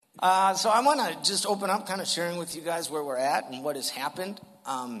So I want to just open up kind of sharing with you guys where we're at and what has happened.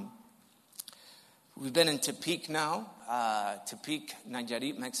 We've been in Tepic now, Tepic,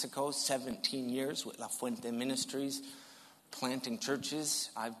 Nayarit, Mexico, 17 years with La Fuente Ministries, planting churches.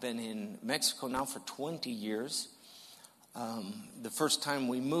 I've been in Mexico now for 20 years. The first time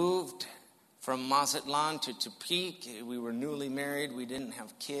we moved from Mazatlan to Tepic, we were newly married. We didn't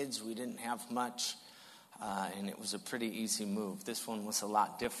have kids. We didn't have much. And it was a pretty easy move. This one was a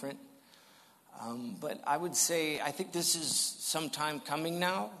lot different. But I would say, I think this is some time coming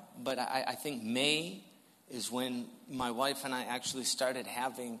now. But I think May is when my wife and I actually started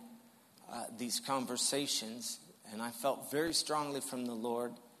having these conversations. And I felt very strongly from the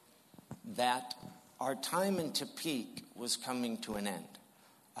Lord that our time in Tepic was coming to an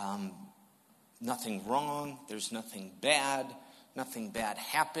end. Nothing wrong. There's nothing bad. Nothing bad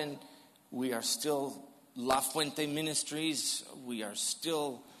happened. We are still La Fuente Ministries. We are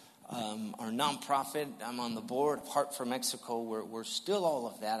still our nonprofit. I'm on the board of Heart for Mexico. We're still all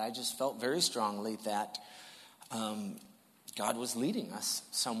of that. I just felt very strongly that God was leading us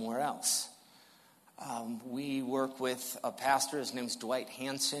somewhere else. We work with a pastor. His name's Dwight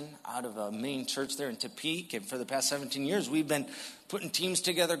Hansen out of a main church there in Tepic. And for the past 17 years, we've been putting teams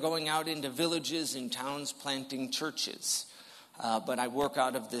together, going out into villages and towns, planting churches. But I work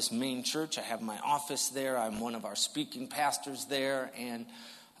out of this main church. I have my office there. I'm one of our speaking pastors there. And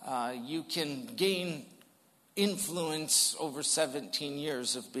you can gain influence over 17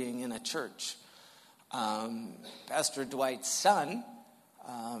 years of being in a church. Pastor Dwight's son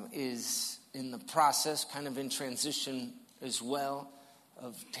is in the process, kind of in transition as well,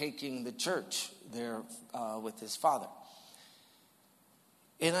 of taking the church there with his father.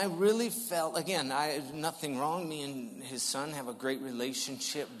 And I really felt, again, nothing wrong. Me and his son have a great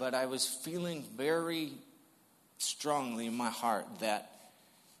relationship, but I was feeling very strongly in my heart that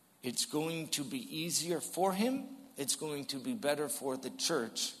it's going to be easier for him. It's going to be better for the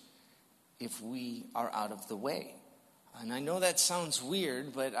church if we are out of the way. And I know that sounds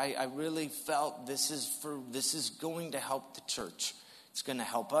weird, but I really felt this is going to help the church. It's going to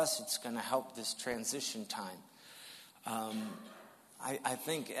help us. It's going to help this transition time. I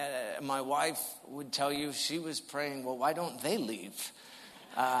think my wife would tell you she was praying, well, why don't they leave?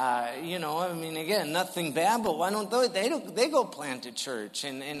 Again, nothing bad, but why don't they go plant a church?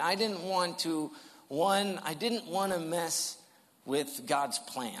 And I didn't want to, I didn't want to mess with God's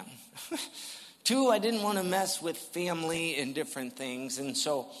plan. 2, I didn't want to mess with family and different things. And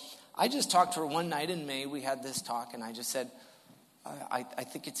so I just talked to her one night in May. We had this talk, and I just said, I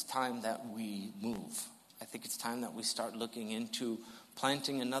think it's time that we move. I think it's time that we start looking into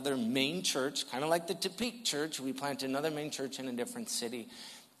planting another main church, kind of like the Tepic church. We planted another main church in a different city.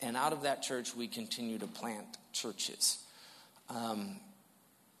 And out of that church, we continue to plant churches.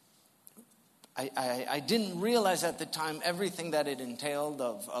 I didn't realize at the time everything that it entailed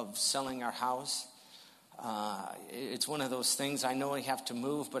of selling our house. It's one of those things. I know I have to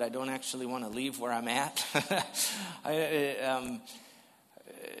move, but I don't actually want to leave where I'm at.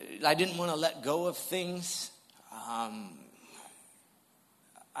 I didn't want to let go of things.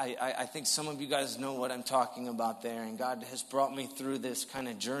 I think some of you guys know what I'm talking about there. And God has brought me through this kind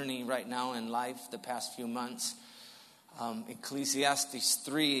of journey right now in life the past few months. Ecclesiastes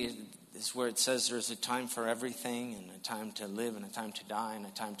 3 is where it says there's a time for everything, and a time to live, and a time to die, and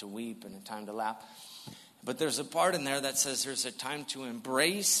a time to weep, and a time to laugh. But there's a part in there that says there's a time to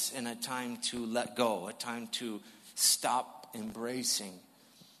embrace and a time to let go, a time to stop embracing.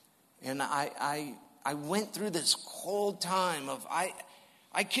 And I went through this whole time of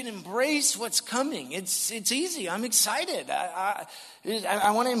I can embrace what's coming. It's easy. I'm excited. I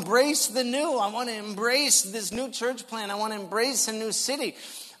want to embrace the new. I want to embrace this new church plan. I want to embrace a new city.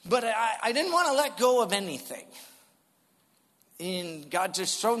 But I didn't want to let go of anything. And God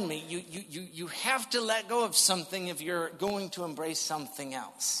just showed me, you have to let go of something if you're going to embrace something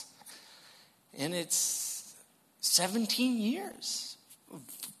else. And it's 17 years of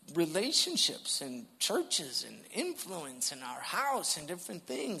relationships and churches and influence in our house and different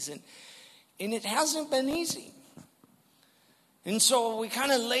things. And it hasn't been easy. And so we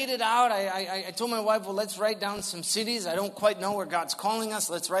kind of laid it out. I told my wife, well, let's write down some cities. I don't quite know where God's calling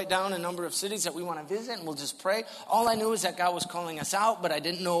us. Let's write down a number of cities that we want to visit, and we'll just pray. All I knew is that God was calling us out, but I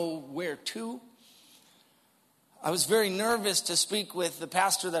didn't know where to. I was very nervous to speak with the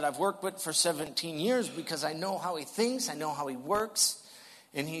pastor that I've worked with for 17 years because I know how he thinks. I know how he works.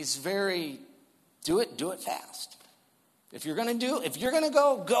 And he's very, do it fast. If you're going to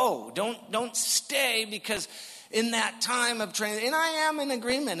go. Don't stay, because in that time of transition, and I am in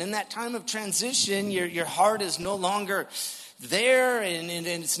agreement, in that time of transition, your heart is no longer there, and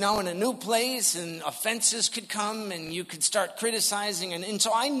it's now in a new place, and offenses could come, and you could start criticizing. And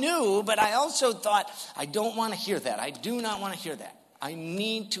so I knew, but I also thought, I don't want to hear that. I do not want to hear that. I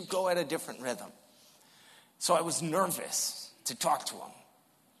need to go at a different rhythm. So I was nervous to talk to him.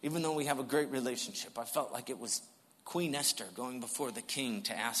 Even though we have a great relationship, I felt like it was Queen Esther going before the king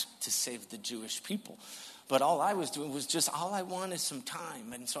to ask to save the Jewish people. But all I was doing was just, all I want is some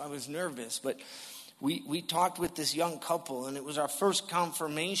time. And so I was nervous. But we talked with this young couple, and it was our first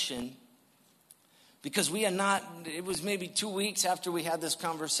confirmation. Because we had not, it was maybe 2 weeks after we had this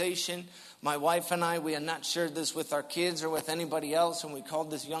conversation. My wife and I, we had not shared this with our kids or with anybody else. And we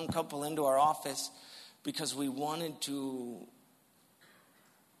called this young couple into our office because we wanted to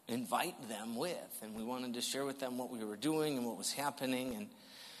invite them with, and we wanted to share with them what we were doing and what was happening.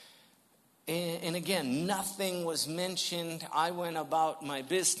 And again, nothing was mentioned. I went about my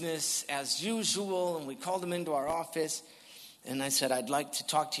business as usual, and we called him into our office, and I said, I'd like to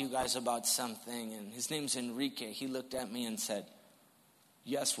talk to you guys about something. And his name's Enrique. He looked at me and said,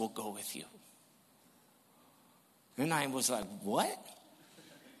 yes, we'll go with you. And I was like, what?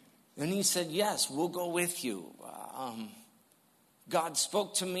 And he said, yes, we'll go with you. God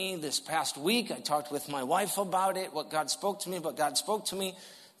spoke to me this past week. I talked with my wife about it, what God spoke to me. But God spoke to me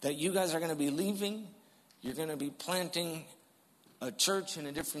that you guys are going to be leaving. You're going to be planting a church in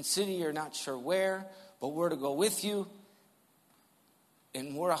a different city. You're not sure where, but we're to go with you.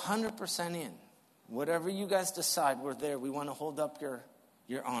 And we're 100% in. Whatever you guys decide, we're there. We want to hold up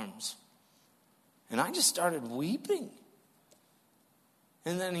your arms. And I just started weeping.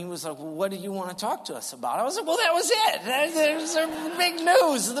 And then he was like, well, what do you want to talk to us about? I was like, well, that was it. There's the big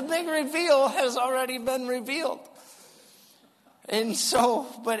news. The big reveal has already been revealed. And so,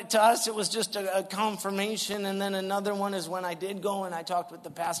 but to us, it was just a confirmation. And then another one is when I did go and I talked with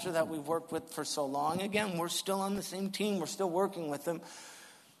the pastor that we've worked with for so long. Again, we're still on the same team. We're still working with him.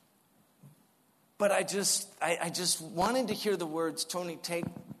 But I just wanted to hear the words, Tony, take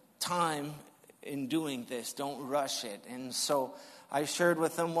time in doing this. Don't rush it. And so I shared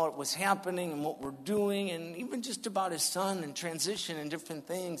with him what was happening and what we're doing, and even just about his son and transition and different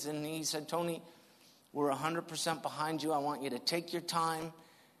things. And he said, Tony, we're 100% behind you. I want you to take your time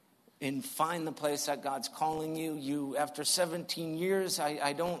and find the place that God's calling you. You, after 17 years,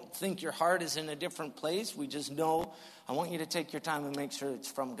 I don't think your heart is in a different place. We just know. I want you to take your time and make sure it's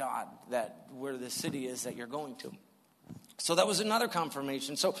from God, that where the city is that you're going to. So that was another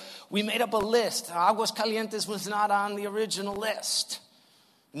confirmation. So we made up a list. Aguascalientes was not on the original list.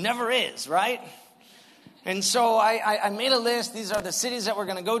 Never is, right? And so I made a list. These are the cities that we're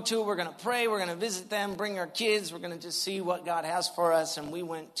going to go to. We're going to pray. We're going to visit them, bring our kids. We're going to just see what God has for us. And we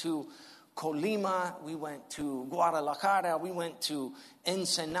went to Colima. We went to Guadalajara. We went to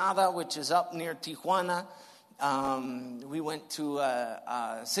Ensenada, which is up near Tijuana. We went to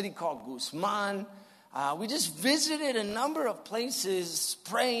a city called Guzman. We just visited a number of places,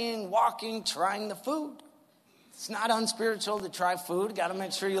 praying, walking, trying the food. It's not unspiritual to try food. Got to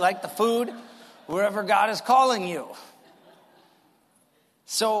make sure you like the food wherever God is calling you.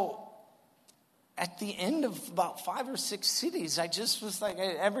 So at the end of about 5 or 6 cities, I just was like,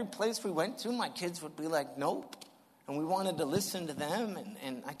 every place we went to, my kids would be like, nope. And we wanted to listen to them.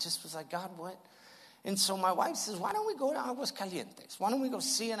 And I just was like, God, what? And so my wife says, why don't we go to Aguascalientes? Why don't we go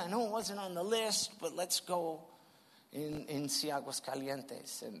see it? I know it wasn't on the list, but let's go and see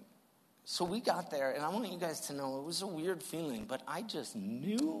Aguascalientes. And so we got there, and I want you guys to know it was a weird feeling, but I just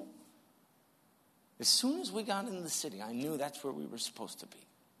knew. As soon as we got into the city, I knew that's where we were supposed to be.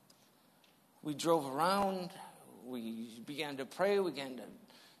 We drove around. We began to pray. We began to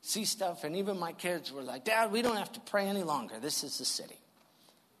see stuff. And even my kids were like, Dad, we don't have to pray any longer. This is the city.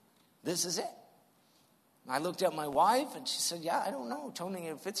 This is it. I looked at my wife, and she said, yeah, I don't know, Tony,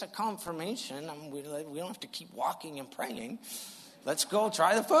 if it's a confirmation, we don't have to keep walking and praying. Let's go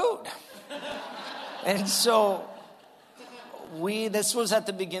try the food. And so this was at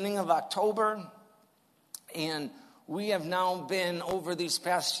the beginning of October, and we have now been over these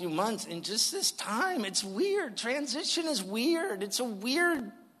past few months, and just this time, it's weird. Transition is weird. It's a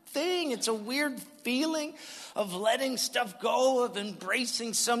weird thing. It's a weird feeling of letting stuff go, of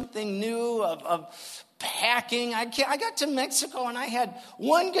embracing something new, of packing. I got to Mexico and I had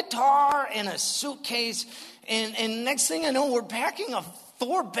one guitar and a suitcase, and next thing I know, we're packing a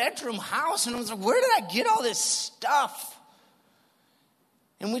 4-bedroom house, and I was like, where did I get all this stuff?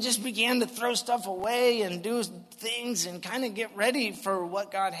 And we just began to throw stuff away and do things and kind of get ready for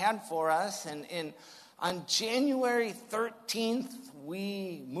what God had for us. And on January 13th,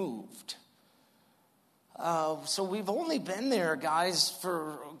 we moved. So we've only been there, guys,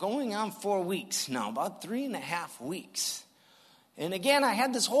 for going on 4 weeks now, about 3.5 weeks. And again, I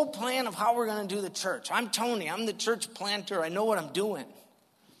had this whole plan of how we're going to do the church. I'm Tony. I'm the church planter. I know what I'm doing.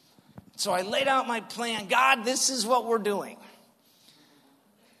 So I laid out my plan. God, this is what we're doing.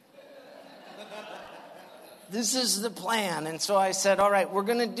 This is the plan. And so I said, all right, we're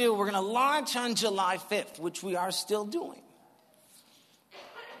going to launch on July 5th, which we are still doing.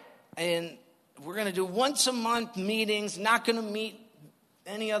 And we're going to do once a month meetings, not going to meet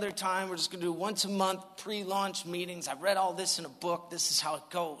any other time. We're just going to do once a month pre-launch meetings. I've read all this in a book. This is how it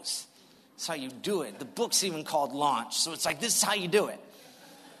goes. This is how you do it. The book's even called Launch. So it's like, this is how you do it.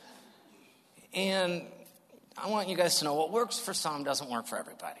 And I want you guys to know what works for some doesn't work for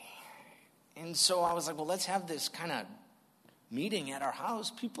everybody. And so I was like, well, let's have this kind of meeting at our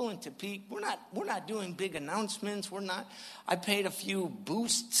house. People in Topeka, we're not doing big announcements. I paid a few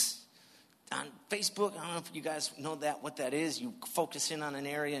boosts on Facebook. I don't know if you guys know what that is. You focus in on an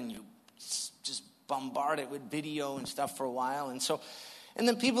area and you just bombard it with video and stuff for a while. And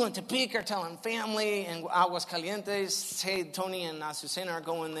then people in Topeka are telling family, and Aguascalientes, hey, Tony and Azucena are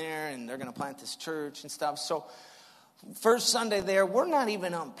going there, and they're going to plant this church and stuff. So first Sunday there, we're not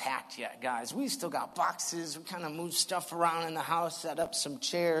even unpacked yet, guys. We still got boxes. We kind of moved stuff around in the house, set up some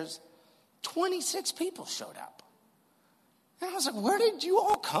chairs. 26 people showed up. And I was like, where did you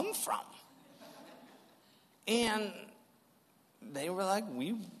all come from? And they were like,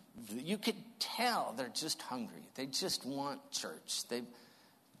 you could tell they're just hungry. They just want church. They've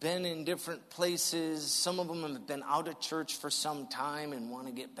been in different places. Some of them have been out of church for some time and want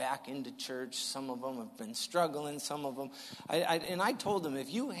to get back into church. Some of them have been struggling. Some of them, I told them,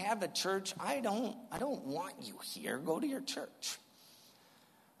 if you have a church, I don't want you here. Go to your church.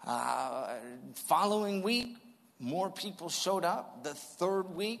 Following week, more people showed up. The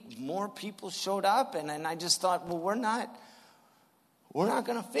third week, more people showed up, and I just thought, well, we're not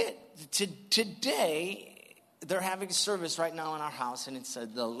going to fit. Today, they're having a service right now in our house, and it's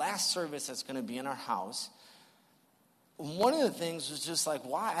the last service that's going to be in our house. One of the things was just like,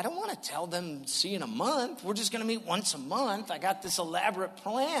 why? I don't want to tell them, see you in a month. We're just going to meet once a month. I got this elaborate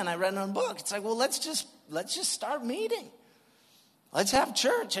plan I read in a book. It's like, well, let's just start meeting. Let's have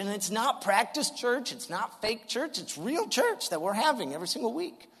church. And it's not practice church. It's not fake church. It's real church that we're having every single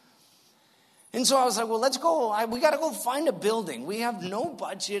week. And so I was like, well, let's go. We got to go find a building. We have no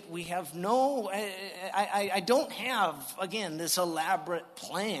budget. We have I don't have, again, this elaborate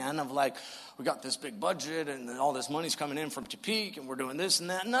plan of like, we got this big budget and all this money's coming in from Topeka and we're doing this and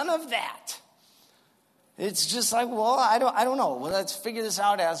that. None of that. It's just like, well, I don't know. Well, let's figure this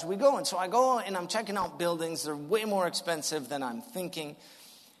out as we go. And so I go and I'm checking out buildings. They're way more expensive than I'm thinking.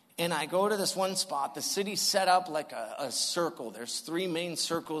 And I go to this one spot. The city set up like a circle. There's 3 main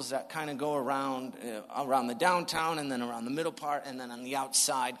circles that kind of go around the downtown and then around the middle part and then on the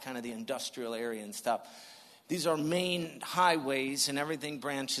outside, kind of the industrial area and stuff. These are main highways and everything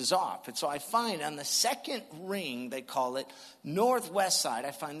branches off. And so I find on the second ring, they call it, northwest side,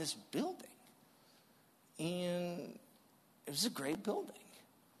 I find this building. And it was a great building.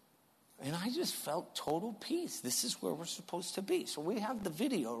 And I just felt total peace. This is where we're supposed to be. So we have the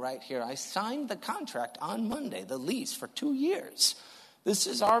video right here. I signed the contract on Monday, the lease for 2 years. This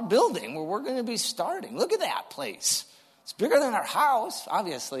is our building where we're going to be starting. Look at that place. It's bigger than our house,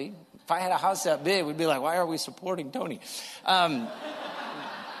 obviously. If I had a house that big, we'd be like, why are we supporting Tony? And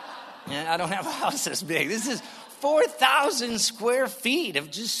I don't have a house this big. This is 4,000 square feet of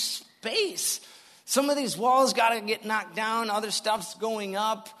just space. Some of these walls got to get knocked down. Other stuff's going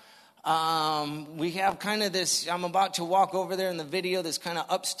up. We have kind of this, I'm about to walk over there in the video, this kind of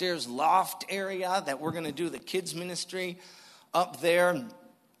upstairs loft area that we're going to do the kids ministry up there.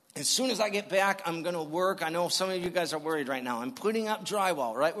 As soon as I get back, I'm going to work. I know some of you guys are worried right now. I'm putting up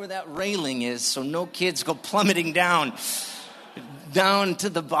drywall right where that railing is so no kids go plummeting down to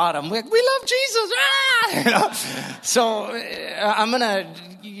the bottom. We love Jesus. So I'm going to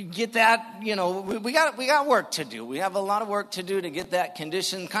get that, we got work to do. We have a lot of work to do to get that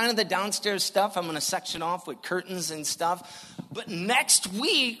condition. Kind of the downstairs stuff, I'm going to section off with curtains and stuff. But next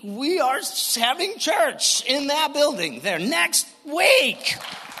week, we are having church in that building there. Next week.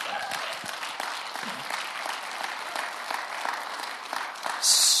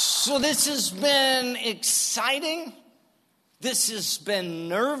 So this has been exciting. This has been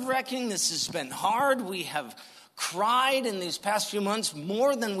nerve-wracking. This has been hard. We have cried in these past few months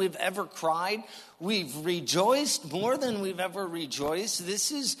more than we've ever cried. We've rejoiced more than we've ever rejoiced.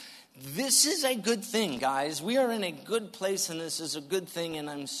 This is a good thing, guys. We are in a good place, and this is a good thing, and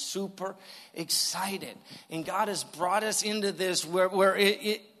I'm super excited. And God has brought us into this where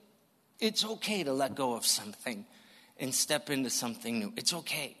it's okay to let go of something and step into something new. It's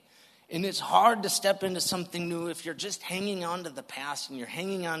okay. And it's hard to step into something new if you're just hanging on to the past and you're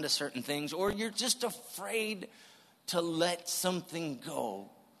hanging on to certain things, or you're just afraid to let something go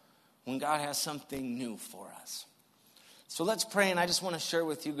when God has something new for us. So let's pray, and I just want to share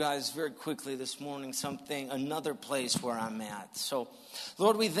with you guys very quickly this morning another place where I'm at. So,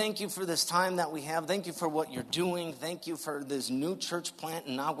 Lord, we thank you for this time that we have. Thank you for what you're doing. Thank you for this new church plant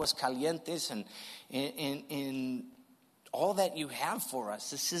in Aguascalientes and all that you have for us.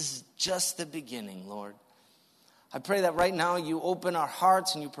 This is just the beginning, Lord. I pray that right now you open our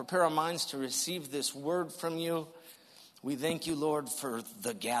hearts and you prepare our minds to receive this word from you. We thank you, Lord, for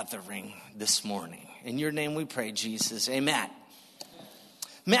the gathering this morning. In your name we pray, Jesus. Amen.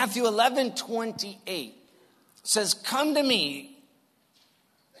 Matthew 11:28 says, "Come to me,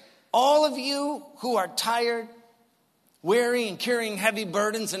 all of you who are tired, weary, and carrying heavy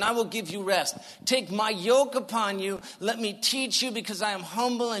burdens, and I will give you rest. Take my yoke upon you. Let me teach you, because I am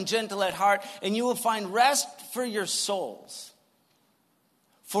humble and gentle at heart, and you will find rest for your souls.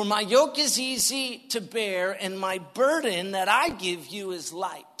 For my yoke is easy to bear, and my burden that I give you is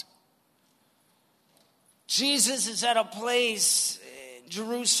light." Jesus is at a place,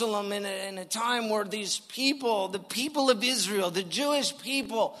 Jerusalem, in a time where these people, the people of Israel, the Jewish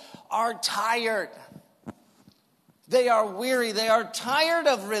people, are tired. They are weary. They are tired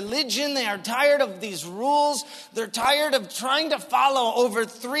of religion. They are tired of these rules. They're tired of trying to follow over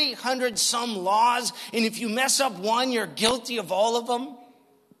 300 some laws. And if you mess up one, you're guilty of all of them.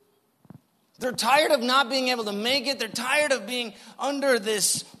 They're tired of not being able to make it. They're tired of being under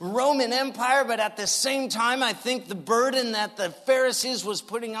this Roman Empire. But at the same time, I think the burden that the Pharisees was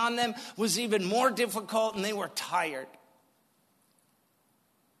putting on them was even more difficult, and they were tired.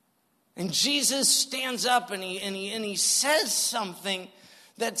 And Jesus stands up and he says something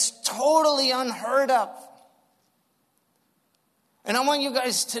that's totally unheard of. And I want you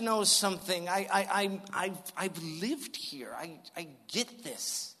guys to know something. I've lived here. I get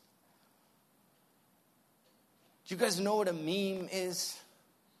this. Do you guys know what a meme is?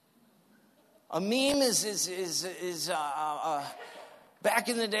 A meme is back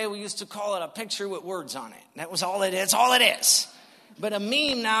in the day we used to call it a picture with words on it. That was all it is. That's all it is. But a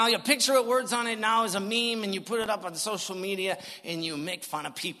meme now, a picture with words on it now is a meme, and you put it up on social media and you make fun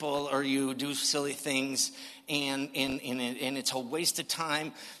of people or you do silly things, and it's a waste of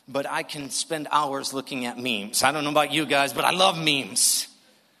time. But I can spend hours looking at memes. I don't know about you guys, but I love memes.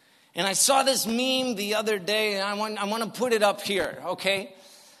 And I saw this meme the other day, and I want to put it up here, okay?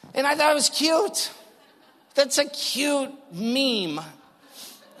 And I thought it was cute. That's a cute meme.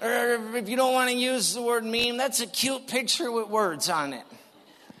 Or if you don't want to use the word meme, that's a cute picture with words on it.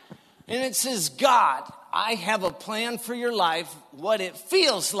 And it says, "God, I have a plan for your life, what it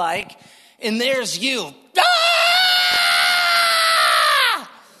feels like," and there's you.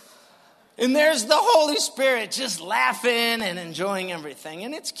 And there's the Holy Spirit just laughing and enjoying everything.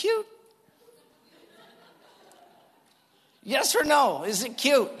 And it's cute. Yes or no? Is it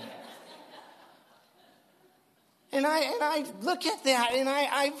cute? And I look at that, and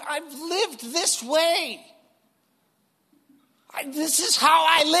I've lived this way. This is how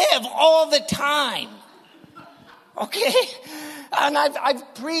I live all the time. Okay? And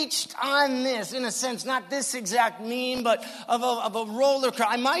I've preached on this, in a sense, not this exact meme, but of a roller coaster.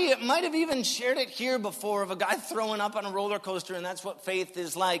 I might have even shared it here before, of a guy throwing up on a roller coaster, and that's what faith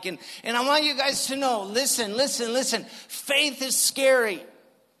is like. And I want you guys to know, listen. Faith is scary.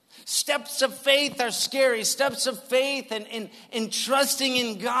 Steps of faith are scary. Steps of faith and trusting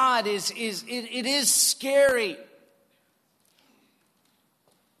in God is scary.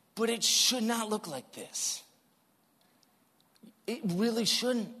 But it should not look like this. It really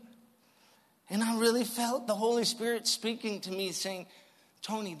shouldn't. And I really felt the Holy Spirit speaking to me saying,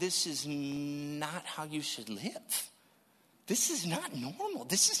 "Tony, this is not how you should live. This is not normal.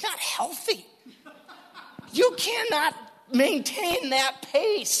 This is not healthy. You cannot maintain that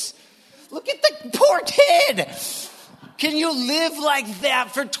pace. Look at the poor kid. Can you live like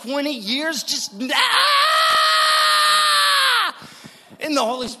that for 20 years? Just and the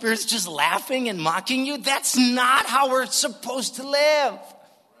Holy Spirit's just laughing and mocking you. That's not how we're supposed to live.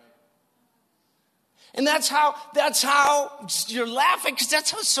 And that's how you're laughing, because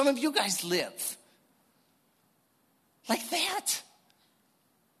that's how some of you guys live. Like that.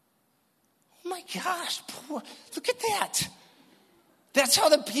 Oh my gosh, look at that. That's how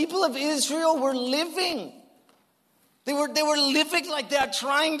the people of Israel were living. They were living like that,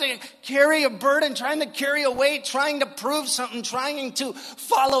 trying to carry a burden, trying to carry a weight, trying to prove something, trying to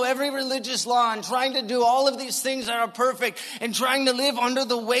follow every religious law, and trying to do all of these things that are perfect, and trying to live under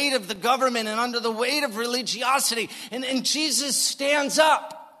the weight of the government and under the weight of religiosity. And Jesus stands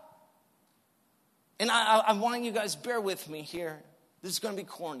up And I want you guys, bear with me here. This is going to be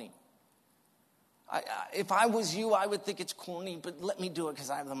corny. If I was you, I would think it's corny, but let me do it because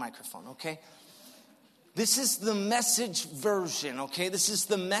I have the microphone, okay? This is the Message version, okay? This is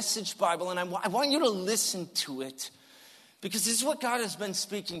the Message Bible, and I want you to listen to it because this is what God has been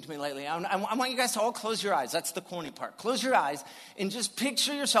speaking to me lately. I want you guys to all close your eyes. That's the corny part. Close your eyes and just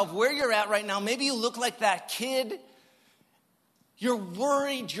picture yourself where you're at right now. Maybe you look like that kid. You're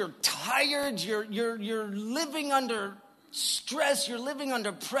worried, you're tired, you're living under stress, you're living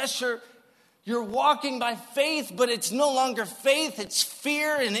under pressure. You're walking by faith, but it's no longer faith, it's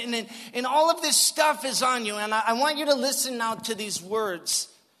fear, and all of this stuff is on you. And I want you to listen now to these words.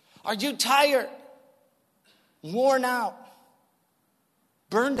 Are you tired? Worn out?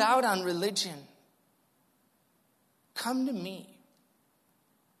 Burned out on religion? Come to me.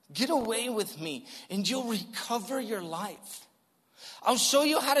 Get away with me, and you'll recover your life. I'll show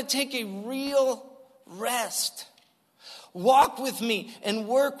you how to take a real rest. Walk with me and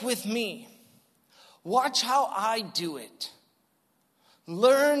work with me. Watch how I do it.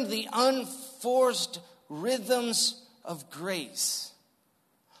 Learn the unforced rhythms of grace.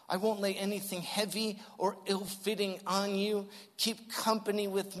 I won't lay anything heavy or ill-fitting on you. Keep company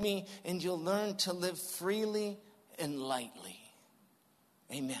with me, and you'll learn to live freely and lightly.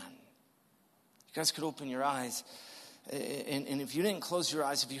 Amen. You guys could open your eyes. And if you didn't close your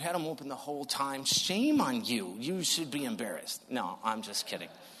eyes, if you had them open the whole time, shame on you. You should be embarrassed. No, I'm just kidding.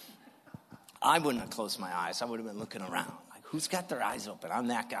 I wouldn't have closed my eyes. I would have been looking around. Like, who's got their eyes open? I'm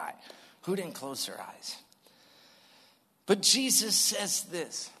that guy. Who didn't close their eyes? But Jesus says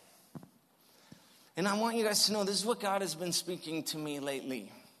this. And I want you guys to know this is what God has been speaking to me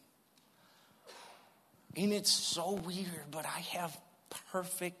lately. And it's so weird, but I have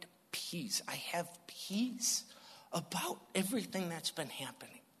perfect peace. I have peace about everything that's been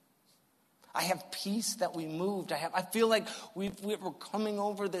happening. I have peace that we moved. I feel like we're coming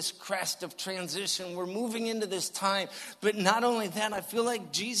over this crest of transition. We're moving into this time. But not only that, I feel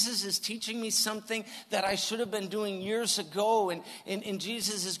like Jesus is teaching me something that I should have been doing years ago. And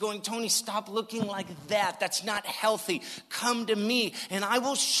Jesus is going, Tony, stop looking like that. That's not healthy. Come to me, and I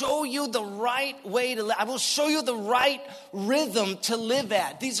will show you the right way to live. I will show you the right rhythm to live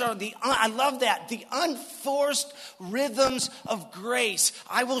at. These are I love that, the unforced rhythms of grace.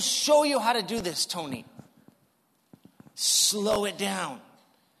 I will show you how to do this, Tony. Slow it down.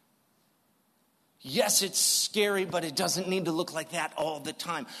 Yes, it's scary, but it doesn't need to look like that all the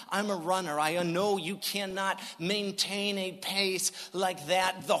time. I'm a runner. I know you cannot maintain a pace like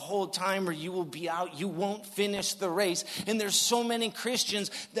that the whole time or you will be out. You won't finish the race. And there's so many Christians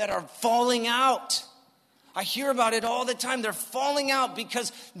that are falling out. I hear about it all the time. They're falling out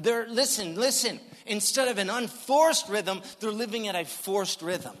because listen. Instead of an unforced rhythm, they're living at a forced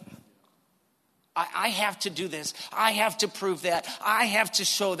rhythm. I have to do this. I have to prove that. I have to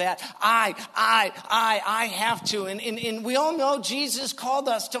show that. I have to. And we all know Jesus called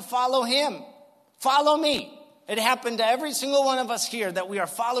us to follow him. Follow me. It happened to every single one of us here that we are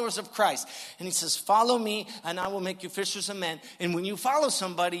followers of Christ. And he says, follow me and I will make you fishers of men. And when you follow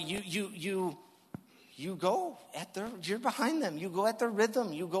somebody, you go you're behind them. You go at their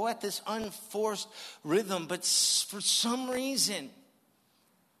rhythm. You go at this unforced rhythm. But for some reason,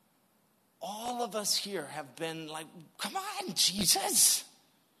 all of us here have been like, come on, Jesus.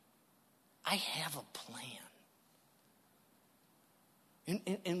 I have a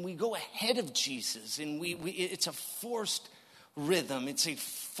plan. And we go ahead of Jesus. And it's a forced rhythm. It's a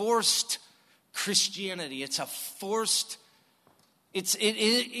forced Christianity. It's a forced, yes,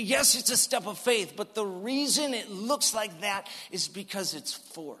 it's a step of faith. But the reason it looks like that is because it's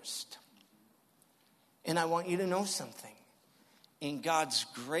forced. And I want you to know something. In God's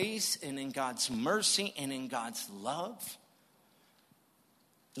grace and in God's mercy and in God's love.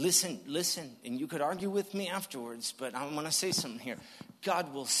 Listen, and you could argue with me afterwards, but I want to say something here.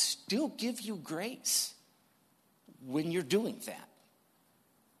 God will still give you grace when you're doing that.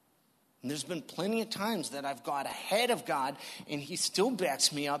 And there's been plenty of times that I've got ahead of God and he still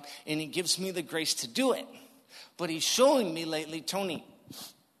backs me up and he gives me the grace to do it. But he's showing me lately, Tony,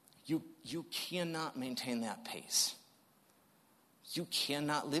 you cannot maintain that pace. You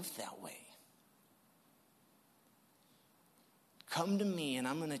cannot live that way. Come to me and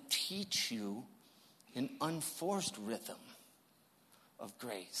I'm going to teach you an unforced rhythm of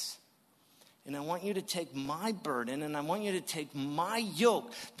grace. And I want you to take my burden and I want you to take my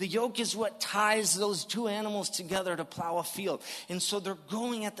yoke. The yoke is what ties those two animals together to plow a field. And so they're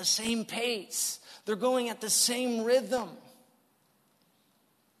going at the same pace. They're going at the same rhythm.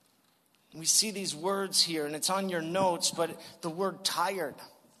 We see these words here, and it's on your notes, but the word tired.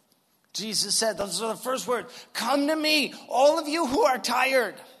 Jesus said, those are the first words, come to me, all of you who are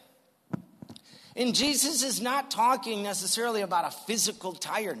tired. And Jesus is not talking necessarily about a physical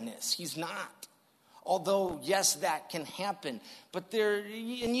tiredness. He's not. Although, yes, that can happen. But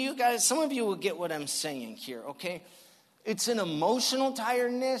and you guys, some of you will get what I'm saying here, okay? It's an emotional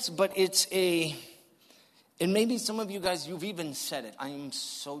tiredness, but and maybe some of you guys, you've even said it, I am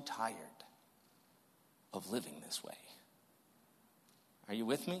so tired of living this way. Are you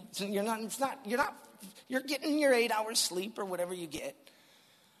with me? You're getting your 8 hours sleep or whatever you get.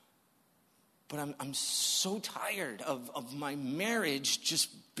 But I'm so tired of my marriage just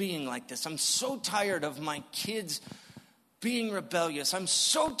being like this. I'm so tired of my kids being rebellious. I'm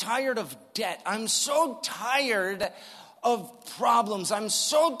so tired of debt. I'm so tired of problems. I'm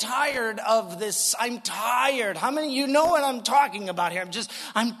so tired of this. I'm tired. How many of you know what I'm talking about here?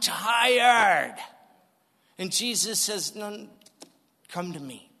 I'm tired. And Jesus says, no, come to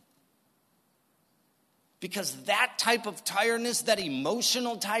me. Because that type of tiredness, that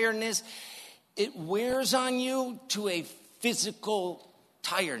emotional tiredness, it wears on you to a physical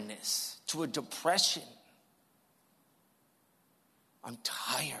tiredness, to a depression. I'm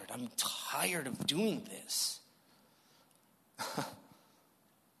tired of doing this.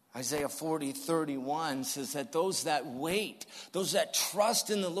 Isaiah 40:31 says that those that wait, those that trust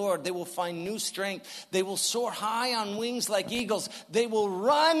in the Lord, they will find new strength. They will soar high on wings like eagles. They will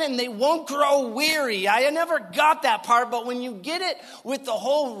run and they won't grow weary. I never got that part, but when you get it with the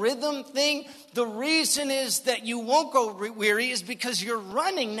whole rhythm thing, the reason is that you won't go weary is because you're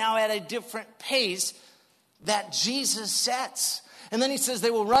running now at a different pace that Jesus sets. And then he says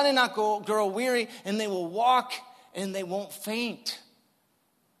they will run and not grow weary, and they will walk and they won't faint.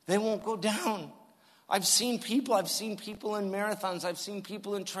 They won't go down. I've seen people in marathons, I've seen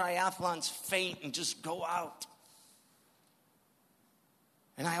people in triathlons faint and just go out.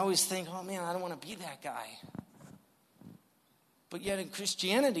 And I always think, oh man, I don't want to be that guy. But yet in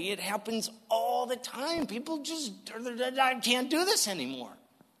Christianity, it happens all the time. People I can't do this anymore.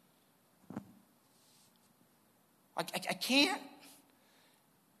 I can't.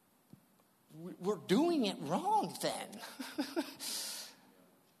 We're doing it wrong then.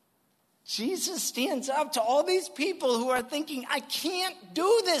 Jesus stands up to all these people who are thinking, I can't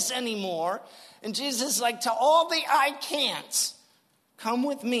do this anymore. And Jesus is like, to all the I can'ts, come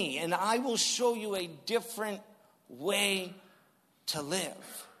with me and I will show you a different way to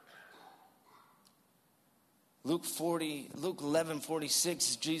live. Luke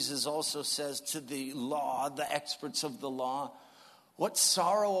 11:46, Jesus also says to the law, the experts of the law, what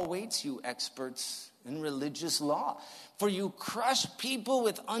sorrow awaits you, experts in religious law? For you crush people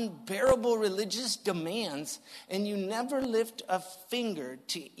with unbearable religious demands, and you never lift a finger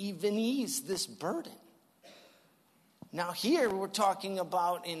to even ease this burden. Now here we're talking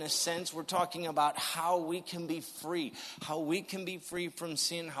about, in a sense, we're talking about how we can be free. How we can be free from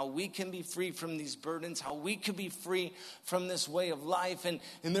sin. How we can be free from these burdens. How we can be free from this way of life. And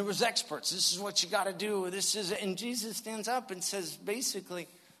there was experts. This is what you got to do. And Jesus stands up and says, basically,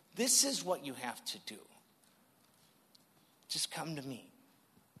 this is what you have to do. Just come to me.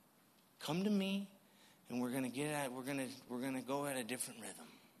 Come to me, and we're going to go at a different rhythm.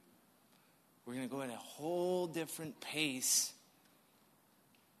 We're going to go at a whole different pace.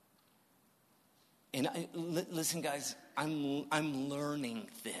 And listen, guys, I'm learning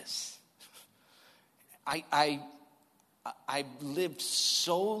this. I've lived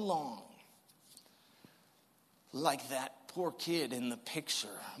so long like that poor kid in the picture,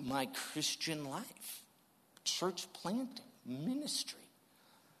 my Christian life, church planting, ministry,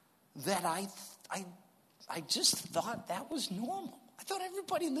 that I just thought that was normal. I thought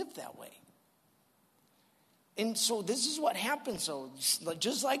everybody lived that way. And so this is what happens. So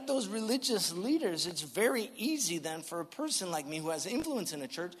just like those religious leaders, it's very easy then for a person like me who has influence in a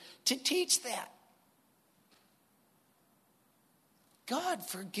church to teach that. God,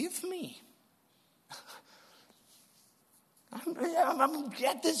 forgive me. I'm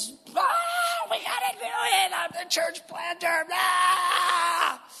at this, we got to do it. I'm the church planter.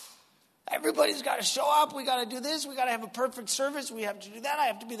 Everybody's got to show up. We got to do this. We got to have a perfect service. We have to do that. I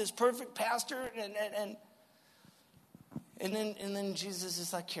have to be this perfect pastor. And then Jesus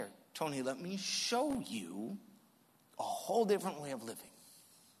is like, here, Tony, let me show you a whole different way of living.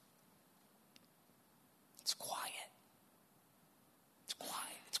 It's quiet. It's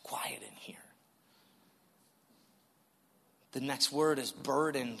quiet. It's quiet in here. The next word is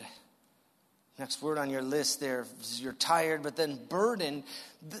burdened. Next word on your list there is you're tired, but then burdened.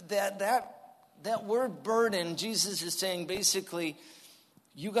 That word burden, Jesus is saying basically,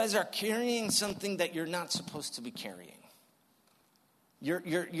 you guys are carrying something that you're not supposed to be carrying.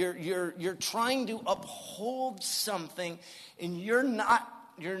 You're trying to uphold something, and you're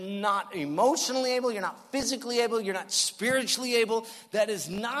not emotionally able, you're not physically able, you're not spiritually able. That is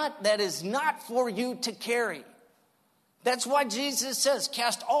not for you to carry. That's why Jesus says,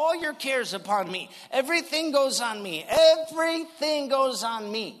 cast all your cares upon me. Everything goes on me. Everything goes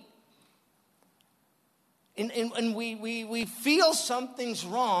on me. And we feel something's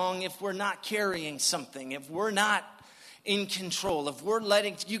wrong if we're not carrying something, if we're not in control, if we're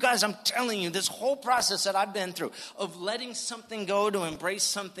letting, you guys, I'm telling you, this whole process that I've been through of letting something go to embrace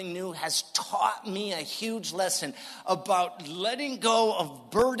something new has taught me a huge lesson about letting go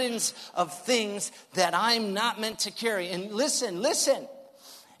of burdens of things that I'm not meant to carry. And listen,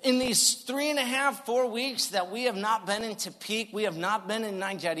 in these 3.5, 4 weeks that we have not been in Tepic, we have not been in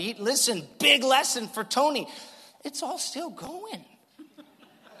Nayarit, listen, big lesson for Tony. It's all still going.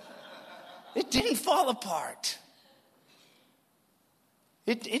 It didn't fall apart.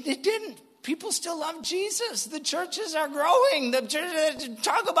 It didn't. People still love Jesus. The churches are growing.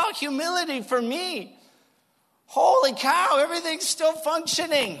 Talk about humility for me. Holy cow, everything's still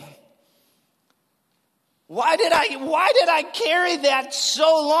functioning. Why did I carry that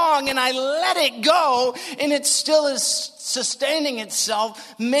so long and I let it go and it still is sustaining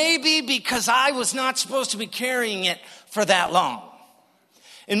itself? Maybe because I was not supposed to be carrying it for that long.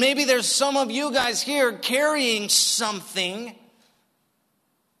 And maybe there's some of you guys here carrying something.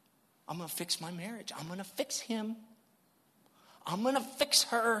 I'm going to fix my marriage. I'm going to fix him. I'm going to fix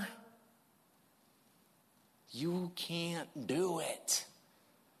her. You can't do it.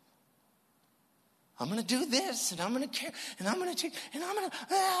 I'm going to do this, and I'm going to care, and I'm going to take, and I'm going to,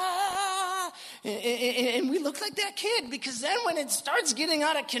 and we look like that kid, because then when it starts getting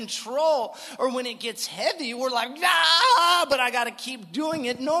out of control, or when it gets heavy, we're like, but I got to keep doing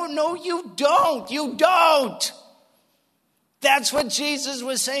it. No, you don't. You don't. That's what Jesus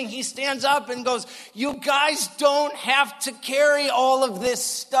was saying. He stands up and goes, you guys don't have to carry all of this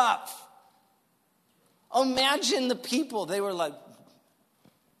stuff. Imagine the people. They were like,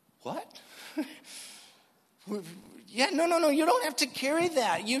 what? Yeah, no, you don't have to carry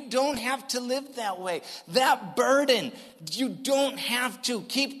that. You don't have to live that way. That burden, you don't have to.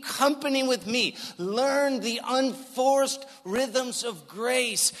 Keep company with me. Learn the unforced rhythms of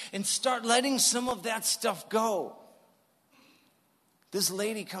grace and start letting some of that stuff go. This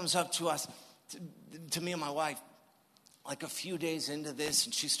lady comes up to us, to me and my wife, like a few days into this,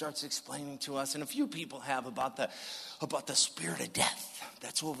 and she starts explaining to us, and a few people have about the spirit of death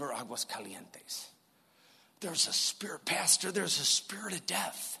that's over Aguascalientes. There's a spirit, Pastor, there's a spirit of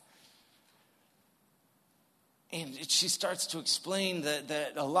death. And she starts to explain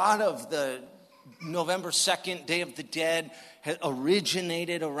that a lot of the November 2nd, Day of the Dead, had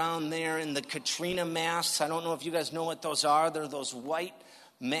originated around there in the Katrina masks. I don't know if you guys know what those are. They're those white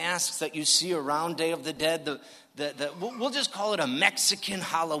masks that you see around Day of the Dead. We'll just call it a Mexican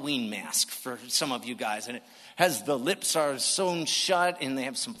Halloween mask for some of you guys. And it has the lips are sewn shut and they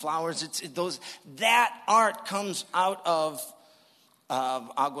have some flowers. That art comes out of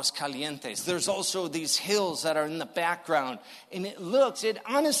Aguascalientes. There's also these hills that are in the background. And it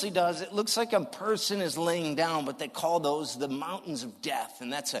honestly looks like a person is laying down, but they call those the mountains of death.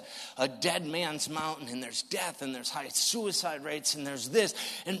 And that's a dead man's mountain, and there's death, and there's high suicide rates, and there's this.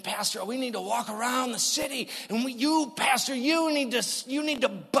 And Pastor, we need to walk around the city, and Pastor, you need to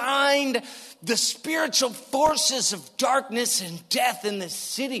bind the spiritual forces of darkness and death in this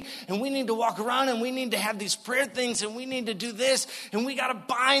city. And we need to walk around, and we need to have these prayer things, and we need to do this, and we got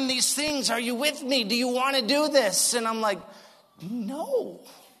to bind these things. Are you with me? Do you want to do this? And I'm like, no,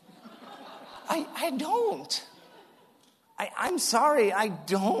 I don't. I'm sorry, I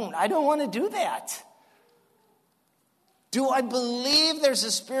don't. I don't want to do that. Do I believe there's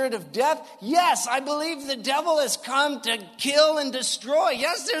a spirit of death? Yes, I believe the devil has come to kill and destroy.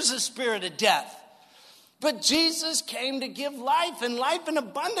 Yes, there's a spirit of death. But Jesus came to give life and life in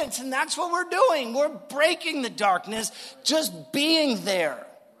abundance, and that's what we're doing. We're breaking the darkness, just being there.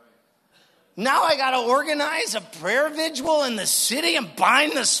 Now I got to organize a prayer vigil in the city and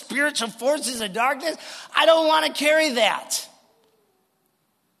bind the spiritual forces of darkness. I don't want to carry that.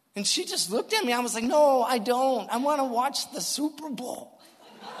 And she just looked at me. I was like, no, I don't. I want to watch the Super Bowl.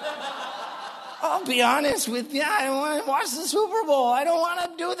 I'll be honest with you. I want to watch the Super Bowl. I don't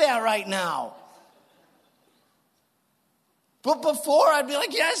want to do that right now. But before, I'd be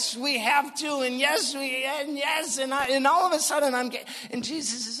like, yes, we have to, and yes, and all of a sudden, and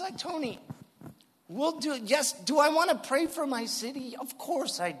Jesus is like, Tony, we'll do it. Yes, do I want to pray for my city? Of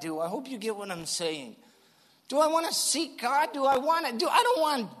course I do. I hope you get what I'm saying. Do I want to seek God? I don't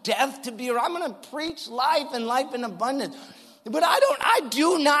want death to be around. I'm going to preach life and life in abundance. But I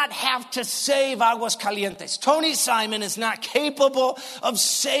do not have to save Aguascalientes. Tony Simon is not capable of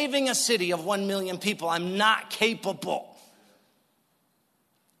saving a city of 1 million people. I'm not capable.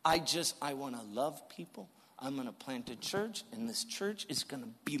 I want to love people. I'm going to plant a church, and this church is going to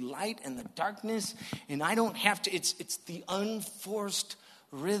be light in the darkness, and I don't have to. It's the unforced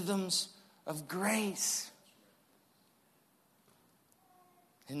rhythms of grace.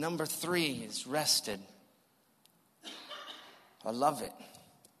 And number 3 is rested. I love it.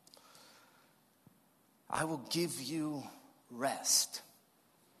 I will give you rest.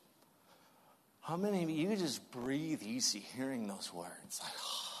 How many of you just breathe easy hearing those words? Like,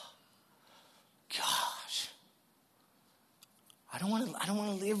 oh, gosh. I don't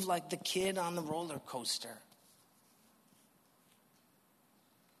want to live like the kid on the roller coaster.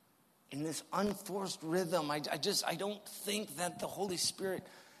 In this unforced rhythm, I don't think that the Holy Spirit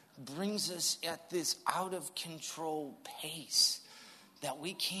brings us at this out of control pace that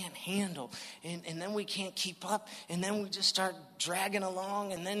we can't handle. And then we can't keep up. And then we just start dragging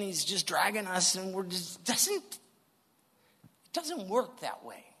along. And then he's just dragging us. And it doesn't work that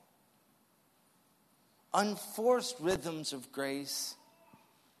way. Unforced rhythms of grace.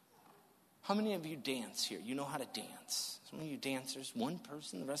 How many of you dance here? You know how to dance. Some of you dancers, one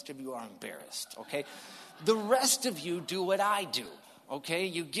person, the rest of you are embarrassed, okay? The rest of you do what I do, okay?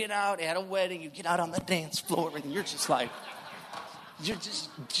 You get out at a wedding, you get out on the dance floor, and you're just like, you're just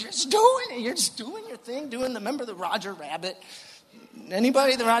doing it. You're just doing your thing, remember the Roger Rabbit?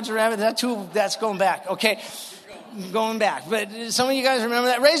 Anybody the Roger Rabbit? That's going back, okay? Going back. But some of you guys remember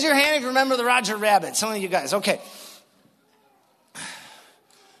that. Raise your hand if you remember the Roger Rabbit. Some of you guys, okay.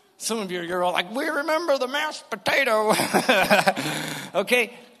 Some of you, you're all like, we remember the mashed potato.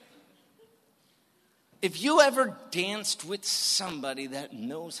 Okay. If you ever danced with somebody that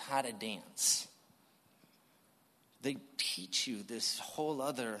knows how to dance, they teach you this whole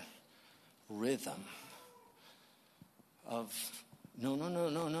other rhythm of no,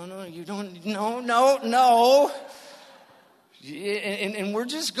 you don't, no. And we're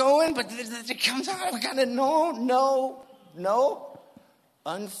just going, but it comes out, we gotta, no.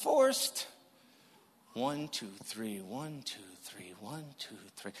 Unforced. 1, 2, 3, 1, 2, 3, 1, 2,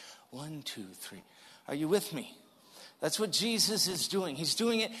 3, 1, 2, 3. Are you with me? That's what Jesus is doing. He's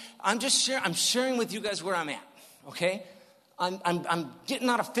doing it. I'm sharing with you guys where I'm at. Okay? I'm getting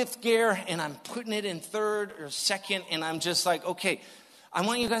out of 5th gear and I'm putting it in 3rd or 2nd, and I'm just like, okay, I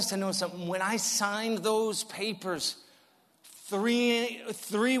want you guys to know something. When I signed those papers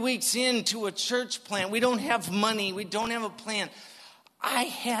 3 weeks into a church plan, we don't have money, we don't have a plan. I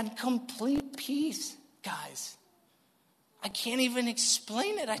had complete peace, guys. I can't even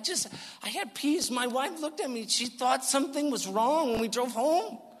explain it. I had peace. My wife looked at me. She thought something was wrong when we drove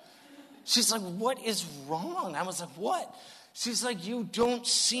home. She's like, what is wrong? I was like, what? She's like, you don't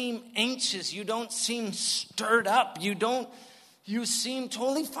seem anxious. You don't seem stirred up. You seem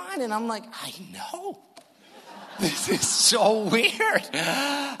totally fine. And I'm like, I know. This is so weird.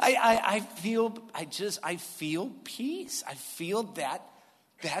 I feel peace. I feel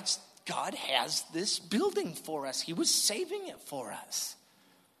that's God has this building for us. He was saving it for us.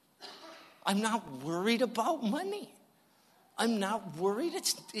 I'm not worried about money. I'm not worried.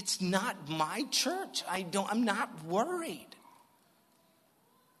 It's not my church. I'm not worried.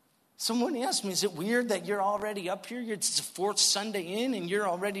 Someone asked me, is it weird that you're already up here? It's the 4th Sunday in and you're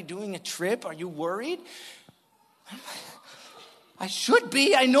already doing a trip. Are you worried? I should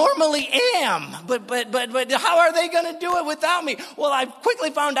be. I normally am. But how are they going to do it without me? Well, I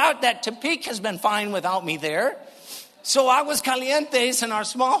quickly found out that Tepic has been fine without me there. So Aguascalientes and our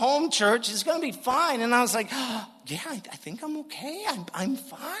small home church is going to be fine. And I was like, oh, yeah, I think I'm okay. I'm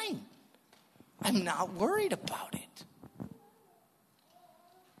fine. I'm not worried about it.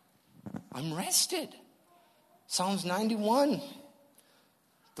 I'm rested. Psalms 91.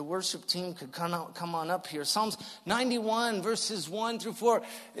 The worship team could come on up here. Psalms 91, verses 1 through 4.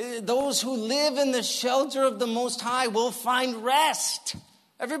 Those who live in the shelter of the Most High will find rest.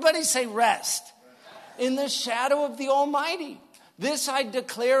 Everybody say rest. In the shadow of the Almighty. This I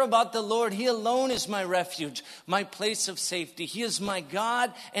declare about the Lord. He alone is my refuge, my place of safety. He is my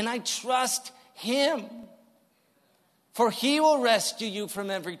God, and I trust Him. For He will rescue you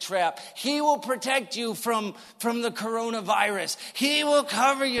from every trap. He will protect you from the coronavirus. He will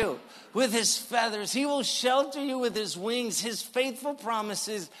cover you with His feathers. He will shelter you with His wings. His faithful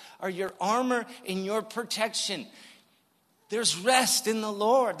promises are your armor and your protection. There's rest in the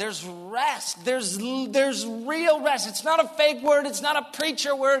Lord. There's rest. There's real rest. It's not a fake word. It's not a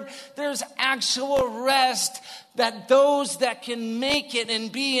preacher word. There's actual rest that those that can make it and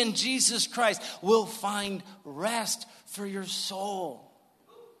be in Jesus Christ will find rest for your soul.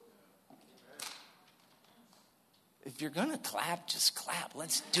 If you're going to clap, just clap.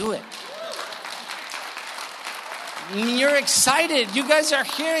 Let's do it. You're excited. You guys are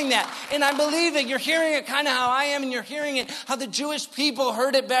hearing that. And I believe it. You're hearing it kind of how I am, and you're hearing it how the Jewish people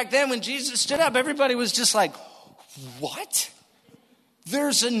heard it back then when Jesus stood up. Everybody was just like, what?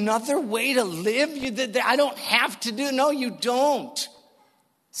 There's another way to live? I don't have to do. No, you don't.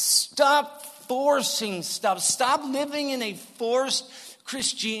 Stop forcing stuff. Stop living in a forced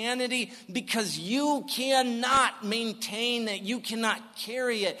Christianity, because you cannot maintain it. You cannot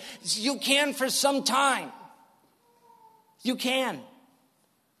carry it. You can for some time. You can.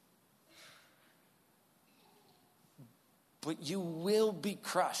 But you will be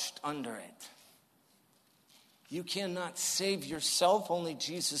crushed under it. You cannot save yourself. Only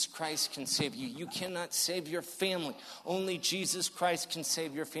Jesus Christ can save you. You cannot save your family. Only Jesus Christ can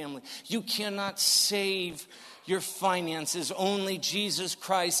save your family. You cannot save your finances. Only Jesus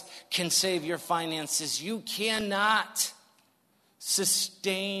Christ can save your finances. You cannot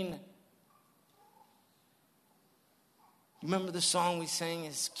sustain. Remember the song we sang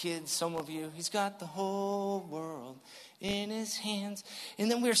as kids, some of you? He's got the whole world in his hands.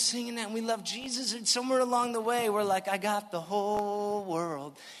 And then we were singing that and we love Jesus. And somewhere along the way, we're like, I got the whole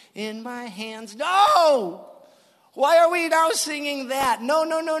world in my hands. No! Why are we now singing that?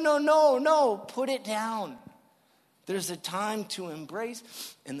 No. Put it down. There's a time to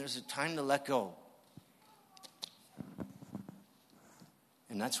embrace and there's a time to let go.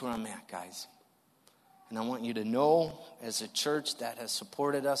 And that's where I'm at, guys. And I want you to know, as a church that has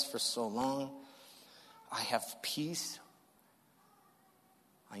supported us for so long, I have peace.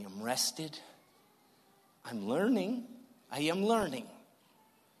 I am rested. I'm learning. I am learning.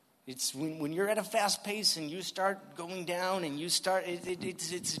 It's when you're at a fast pace and you start going down and you start,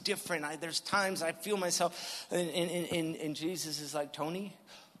 it's different. There's times I feel myself, and Jesus is like, Tony,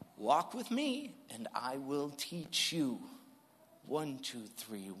 walk with me and I will teach you. 1, 2,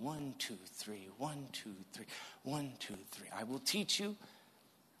 3, 1, 2, 3, 1, 2, 3, 1, 2, 3. I will teach you.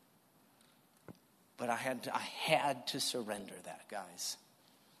 But I had to surrender that, guys.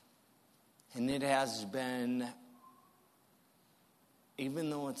 And it has been,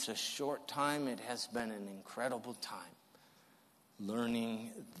 even though it's a short time, it has been an incredible time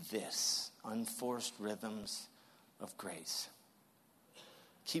learning this, unforced rhythms of grace.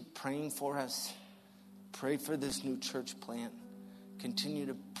 Keep praying for us. Pray for this new church plant. Continue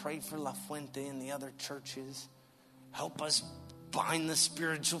to pray for La Fuente and the other churches. Help us bind the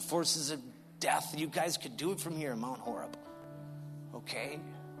spiritual forces of death. You guys could do it from here, Mount Horeb. Okay?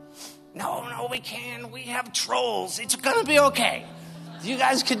 No, we can. We have trolls. It's going to be okay. You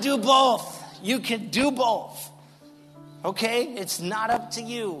guys could do both. You could do both. Okay? It's not up to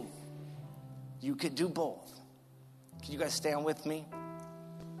you. You could do both. Can you guys stand with me?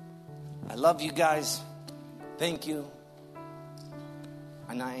 I love you guys. Thank you.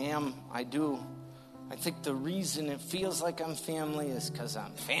 And I think the reason it feels like I'm family is because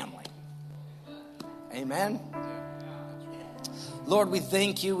I'm family. Amen? Lord, we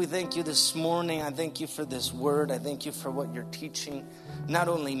thank you. We thank you this morning. I thank you for this word. I thank you for what you're teaching. Not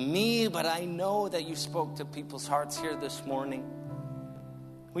only me, but I know that you spoke to people's hearts here this morning.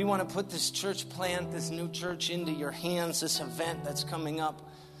 We want to put this church plant, this new church into your hands, this event that's coming up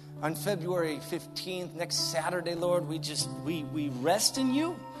on February 15th, next Saturday, Lord. We rest in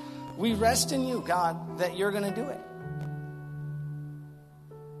you. We rest in you, God, that you're going to do it.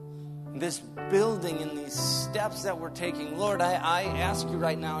 This building and these steps that we're taking, Lord, I ask you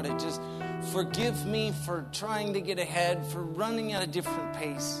right now to just forgive me for trying to get ahead, for running at a different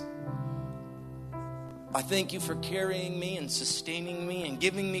pace. I thank you for carrying me and sustaining me and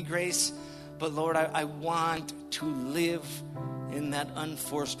giving me grace. But Lord, I want to live in that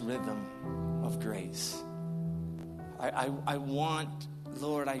unforced rhythm of grace. I want,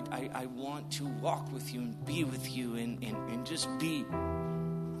 Lord, I want to walk with you and be with you and just be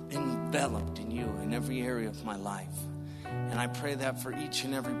enveloped in you in every area of my life. And I pray that for each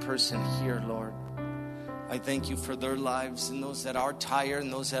and every person here, Lord. I thank you for their lives and those that are tired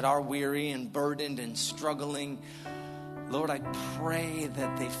and those that are weary and burdened and struggling. Lord, I pray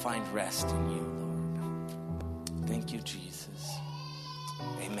that they find rest in you, Lord. Thank you, Jesus.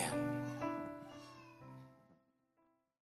 Amen.